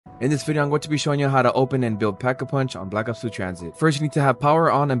In this video, I'm going to be showing you how to open and build Pack-a-Punch on Black Ops 2 Transit. First, you need to have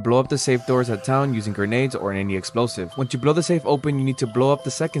power on and blow up the safe doors at town using grenades or any explosive. Once you blow the safe open, you need to blow up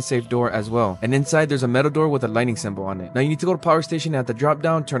the second safe door as well. And inside, there's a metal door with a lightning symbol on it. Now, you need to go to power station at the drop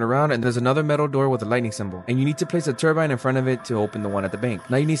down, turn around, and there's another metal door with a lightning symbol. And you need to place a turbine in front of it to open the one at the bank.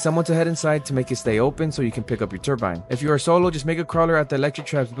 Now, you need someone to head inside to make it stay open so you can pick up your turbine. If you are solo, just make a crawler at the electric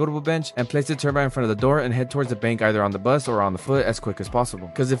trap's buildable bench and place the turbine in front of the door and head towards the bank either on the bus or on the foot as quick as possible.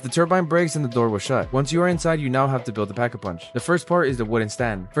 Because if the turbine breaks, then the door will shut. Once you are inside, you now have to build the Pack-a-Punch. The first part is the wooden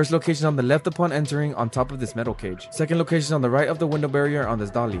stand. First location on the left upon entering on top of this metal cage. Second location on the right of the window barrier on this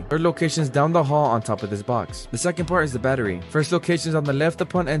dolly. Third location is down the hall on top of this box. The second part is the battery. First location is on the left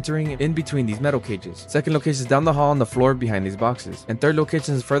upon entering in between these metal cages. Second location is down the hall on the floor behind these boxes. And third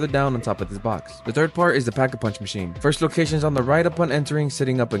location is further down on top of this box. The third part is the Pack-a-Punch machine. First location is on the right upon entering,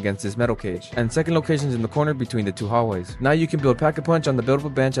 sitting up against this metal cage. And second location is in the corner between the two hallways. Now you can build Pack-a-Punch on the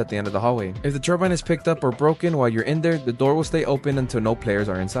buildable bench at the end of the hallway. If the turbine is picked up or broken while you're in there, the door will stay open until no players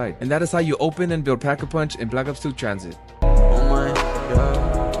are inside. And that is how you open and build Pack-a-Punch in Black Ops 2 Transit. Oh my God.